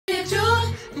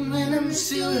when I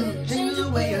miss you, change the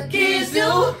way I kiss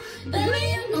you.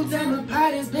 Baby, no time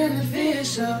apart is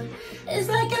beneficial. It's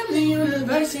like I'm the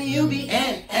universe and you be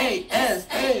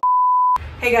N-A-S-A.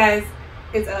 Hey guys,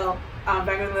 it's Elle.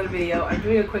 Back with another video. I'm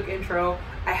doing a quick intro.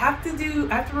 I have to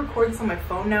record this on my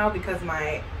phone now because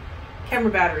my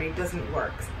camera battery doesn't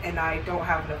work and I don't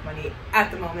have enough money at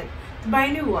the moment to buy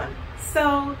a new one.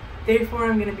 So therefore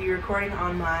I'm going to be recording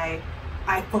on my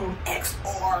iPhone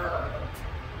XR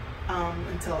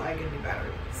until I get a new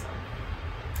battery. So,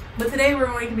 but today we're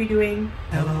going to be doing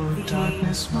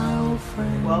darkness, my old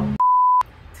friend. Well,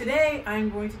 today I'm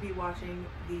going to be watching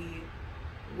the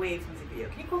Waves music video.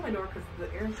 Can you close my door because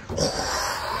the air?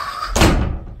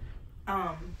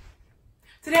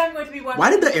 Today I'm going to be watching. Why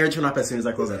did the air turn up as soon as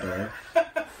I closed that door?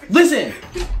 Listen,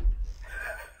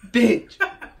 bitch,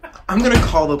 I'm gonna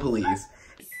call the police.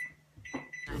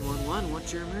 911,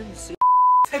 what's your emergency?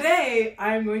 Today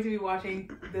I'm going to be watching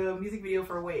the music video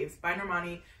for Waves by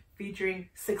Normani featuring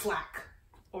Six Lack,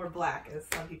 or Black as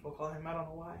some people call him. I don't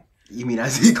know why. You mean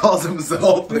as he calls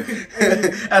himself?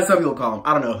 As some people call him.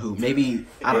 I don't know who. Maybe,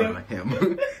 I don't know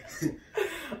him.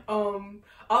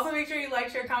 Also make sure you like,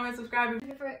 share, comment, subscribe. If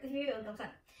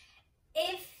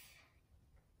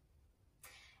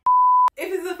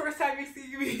this is the first time you're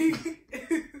seeing me,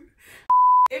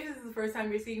 if this is the first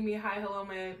time you're seeing me, hi, hello,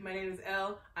 my name is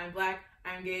Elle. I'm Black.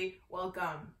 I'm gay.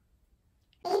 Welcome.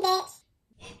 Hey, bitch.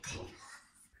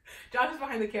 Josh is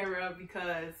behind the camera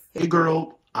because. Hey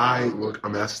girl, I look a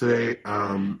mess today,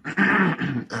 and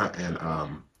I'm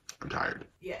tired.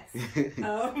 Yes. He's like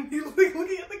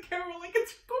looking at the camera like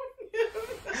it's recording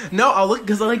him. No, I'll look,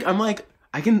 because I'm like,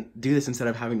 I can do this instead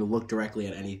of having to look directly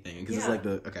at anything. Because it's like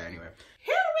the, okay, anyway.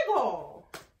 Here we go.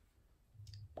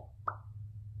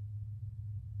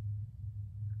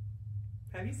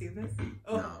 Have you seen this?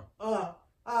 No.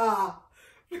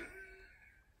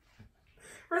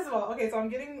 First of all, okay, so I'm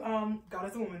getting God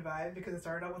is a Woman vibe because it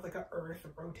started out with like an earth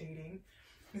rotating.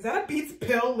 Is that a Beats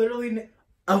pill? Literally.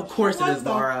 Of course it is,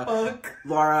 Laura. Fuck?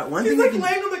 Laura, one She's thing like you can...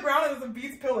 laying on the ground and there's a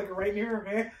Beats pill like right near her,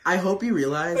 man. I hope you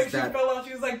realize like that... she fell out,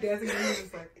 she was like dancing and he was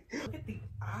just like, look at the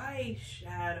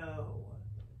eyeshadow.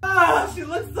 Ah, she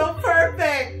looks so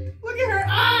perfect. Look at her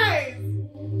eyes.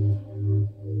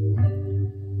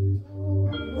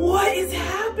 What is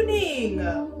happening?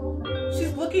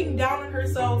 She's looking down at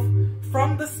herself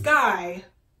from the sky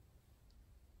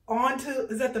onto,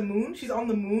 is that the moon? She's on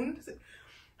the moon?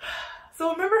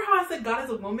 So remember how I said God is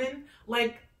a woman?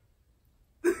 Like,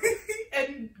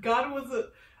 and God was a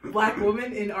black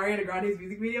woman in Ariana Grande's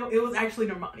music video? It was actually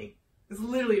Normani. It's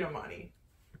literally Normani.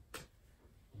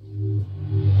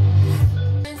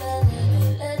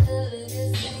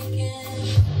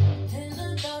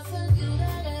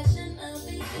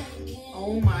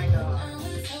 Oh my god.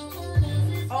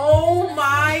 Oh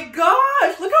my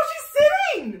gosh! Look how she's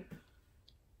sitting!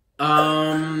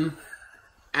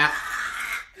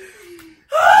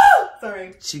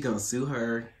 Sorry. She gonna sue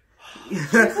her.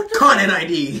 Content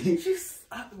ID! She's,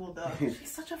 well duh.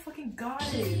 She's such a fucking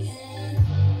goddess.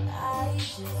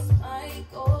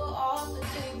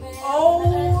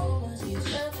 Oh!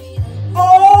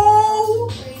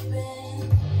 Oh!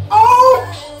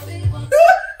 Oh!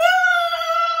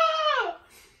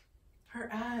 Her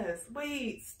ass.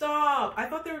 Wait, stop. I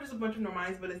thought they were just a bunch of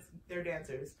Normanis, but they're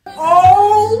dancers.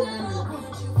 Oh!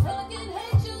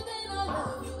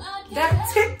 That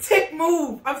tick-tick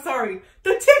move. I'm sorry.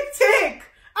 The tick-tick.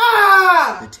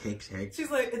 Ah! The tick-tick. She's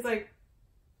like, it's like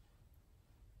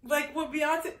what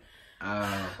Beyonce,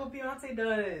 what Beyonce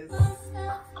does.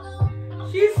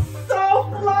 She's so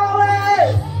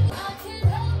flawless.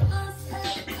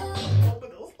 Open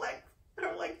those legs.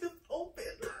 Her legs just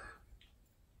open.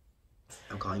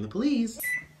 I'm calling the police.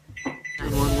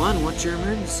 911, what's your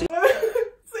emergency?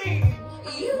 See.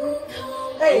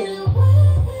 Hey.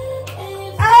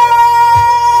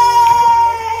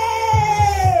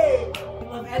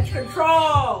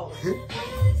 Control.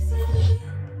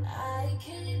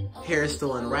 Hair is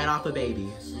stolen right off a baby.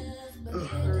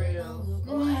 For real.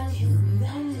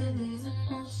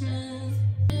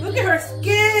 Look at her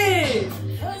skin.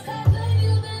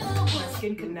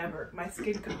 My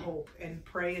skin could hope and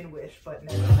pray and wish, but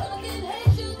never.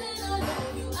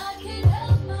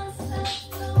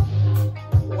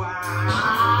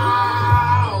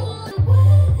 Wow.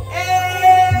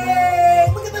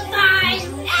 Hey, look at the thighs.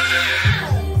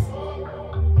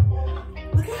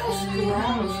 Look at how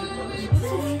strong she looks. She looks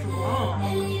so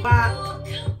strong.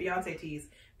 Beyonce tease.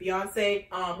 Beyonce,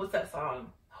 what's that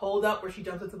song? Hold Up, where she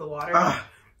jumps into the water.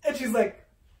 And she's like,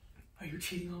 are you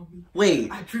cheating on me?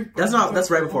 Wait, that's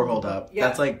right before Hold Up. Yeah.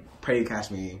 That's like Pray You Catch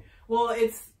Me. Well,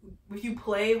 it's if you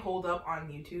play Hold Up on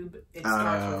YouTube, it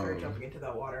starts with her jumping into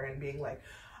that water and being like,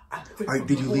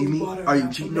 did you leave me? Are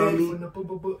you cheating on me?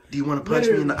 Do you want to punch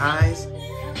me in the eyes?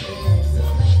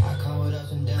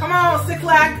 Come on, sick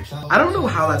lack. I don't know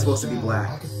how that's supposed to be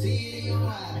black.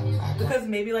 Because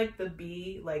maybe like the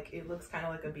bee, like it looks kind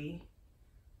of like a bee.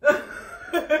 Look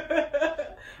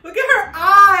at her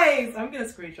eyes. I'm gonna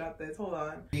screenshot this. Hold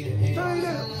on.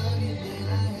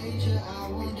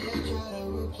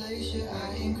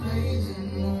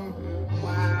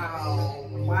 Wow.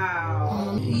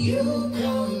 Wow. Hey,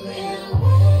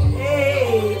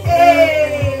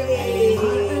 hey,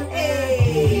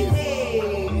 hey,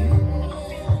 hey.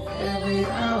 Every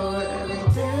hour,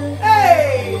 every day.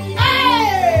 Hey,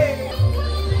 hey.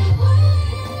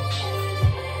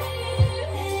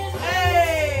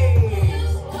 Hey.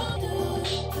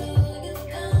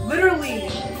 Literally.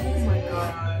 Oh my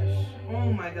gosh.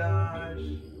 Oh my gosh.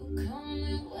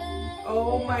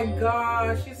 Oh my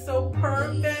gosh. She's so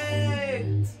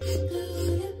perfect.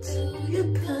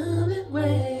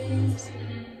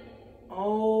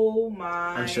 Oh my.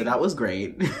 I'm sure that was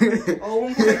great. Oh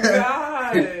my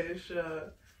gosh.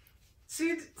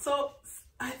 So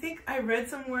I think I read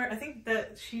somewhere, I think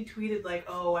that she tweeted like,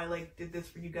 oh, I like did this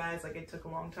for you guys. Like it took a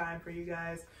long time for you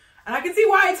guys. And I can see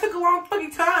why it took a long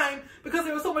fucking time, because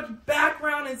there was so much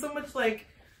background and so much like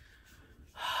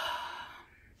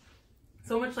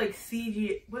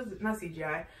CG, what is it? Not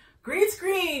CGI. Green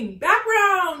screen,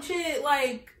 background shit,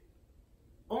 like,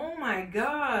 oh my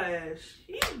gosh.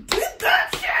 He did that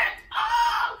shit!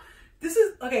 Oh! This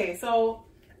is, okay, so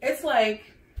it's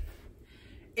like,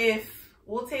 if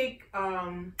we'll take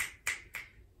Beyonce's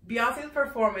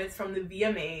performance from the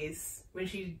VMAs when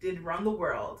she did Run the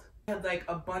World. Had like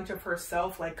a bunch of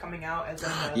herself like coming out as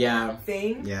like a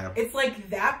thing. Yeah. It's like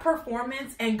that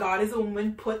performance and God is a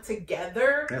Woman put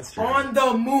together on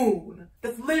the moon.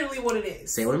 That's literally what it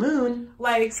is. Sailor Moon.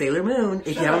 Like Sailor Moon.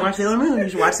 If you haven't watched Sailor Moon, you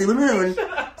should watch Sailor Moon.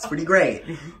 It's pretty great.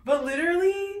 But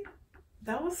literally,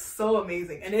 that was so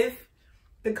amazing. And if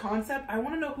the concept, I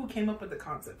want to know who came up with the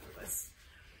concept for this.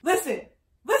 Listen.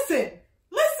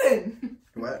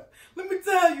 What? Let me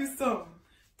tell you something.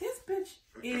 This bitch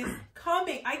is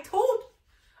coming. I've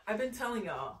been telling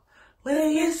y'all. What do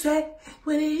you say?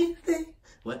 What do you think?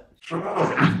 What? This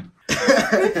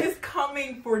bitch is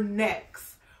coming for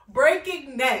necks.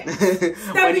 Breaking necks.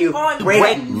 Stepping on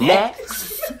break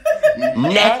necks.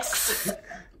 Necks.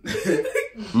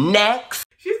 Necks.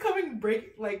 She's coming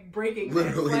breaking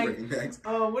Literally necks. breaking necks.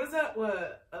 What is that?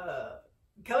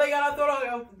 Kelly got a foot on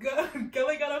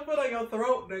your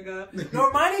throat, nigga.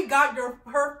 Normani got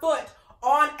her foot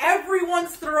on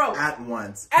everyone's throat. At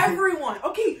once. Everyone.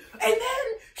 Okay, and then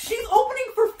she's opening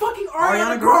for fucking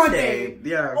Ariana Grande.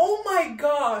 Yeah. Oh my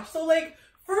gosh. So like,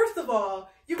 first of all,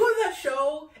 you go to that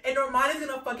show and Normani's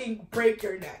gonna fucking break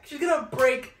your neck. She's gonna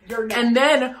break your neck. And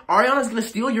then Ariana's gonna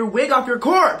steal your wig off your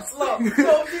corpse. Look,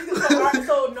 so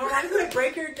Normani's gonna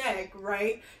break your neck,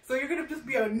 right? So you're gonna just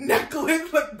be a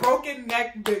necklace, like broken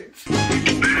neck bitch.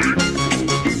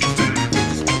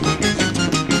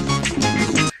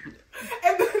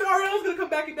 And then Ariana's gonna come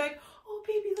back and be like, oh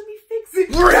baby, let me fix it.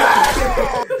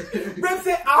 Rips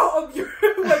it out of your,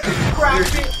 like,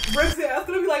 scratch it, rips it. That's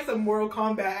gonna be like some Mortal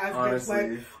Kombat aspect.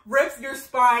 Like, rips your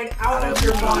spine out of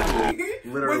your body.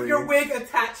 Literally. With your wig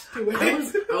attached to it. I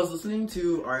was listening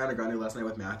to Ariana Grande last night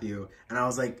with Matthew, and I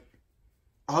was like,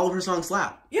 all of her songs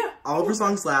slap. Yeah. All of her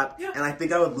songs slap. Yeah. And I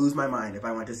think I would lose my mind if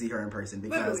I went to see her in person.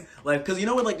 Because, literally. like, because you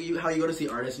know what, like, how you go to see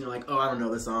artists and you're like, oh, I don't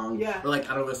know this song. Yeah. Or like,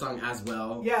 I don't know this song as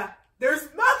well. Yeah. There's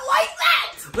not like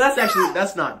that! But that's actually,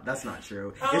 that's not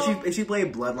true. If she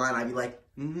played Bloodline, I'd be like,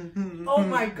 oh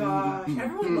my gosh.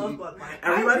 Everyone loves Bloodline.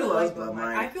 Everybody loves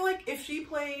Bloodline. I feel like if she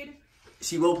played...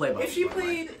 She will play Bloodline. If she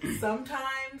played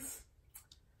Sometimes...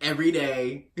 Every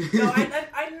day. No,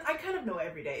 I kind of know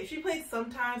Every Day. If she played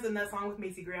Sometimes and that song with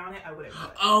Macy Gray on it, I wouldn't know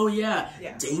it. Oh, yeah.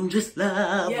 Dangerous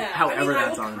Love. Yeah. However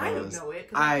that song I goes. know it.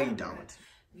 I don't.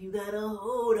 You got a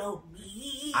hold on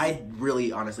me. I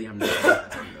really, honestly have no idea how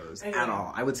that song goes at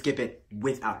all. I would skip it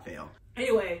without fail.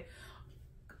 Anyway,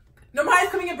 Normani's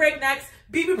coming in breaknecks.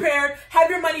 Be prepared. Have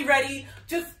your money ready.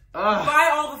 Just buy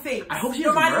all the things. I hope she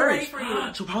has Normani merch. ready for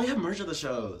you. She'll probably have merch at the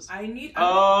shows. I just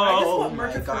want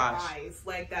merch of her eyes.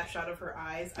 Like that shot of her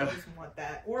eyes. I just want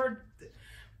that. Or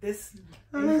this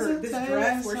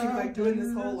dress where she's like doing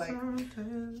this whole like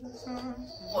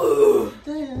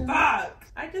fuck.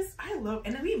 I love,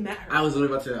 and then we met her. I was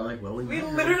literally about to say that, like, well, we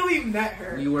literally met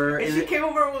her. We were, and she came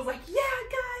over and was like, yeah,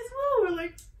 guys, woo. We're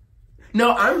like,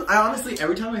 No, I honestly,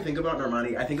 every time I think about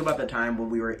Normani, I think about the time when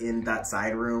we were in that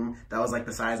side room that was like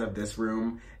the size of this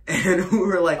room. And we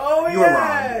were like, oh, you were wrong.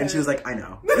 And she was like, I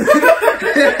know.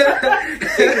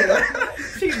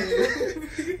 She knew.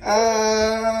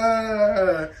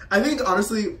 I think,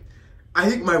 honestly,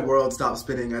 my world stopped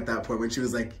spinning at that point when she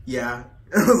was like, yeah.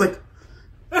 And I was like,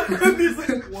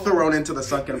 thrown into the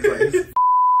sunken place.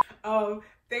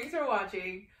 Thanks for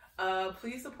watching.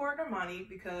 Please support Normani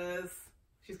because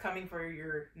she's coming for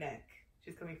your neck.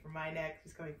 She's coming for my neck.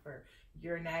 She's coming for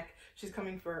your neck. She's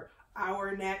coming for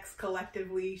our necks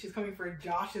collectively. She's coming for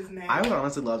Josh's neck. I would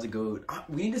honestly love to go.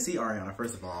 We need to see Ariana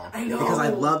first of all. I know. Because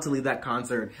I'd love to leave that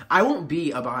concert. I won't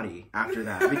be a body after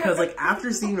that. Because like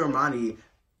after seeing Normani,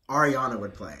 Ariana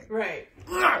would play. Right.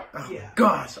 Oh, yeah.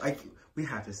 Gosh. We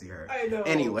have to see her. I know.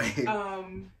 Anyway.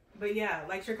 But yeah,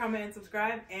 like, share, comment, and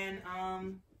subscribe. And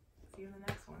see you in the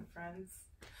next one, friends.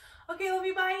 Okay, love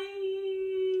you.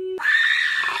 Bye.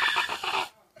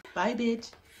 Bye,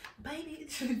 bitch. Bye,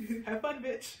 bitch. Have fun,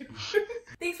 bitch.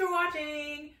 Thanks for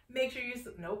watching. Make sure you...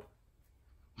 Nope.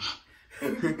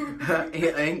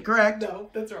 Incorrect. No,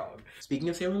 that's wrong. Speaking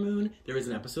of Sailor Moon, there was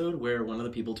an episode where one of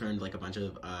the people turned like a bunch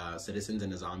of citizens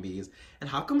into zombies. And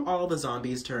how come all the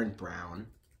zombies turned brown?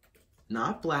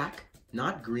 Not black,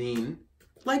 not green,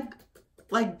 like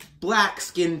black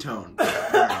skin tone.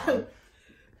 Brown.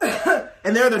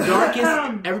 And they're the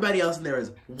darkest. Everybody else in there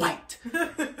is white.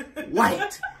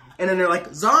 White. And then they're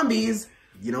like, zombies.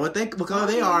 You know what color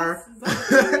they are.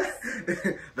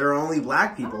 They're only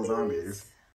black people zombies.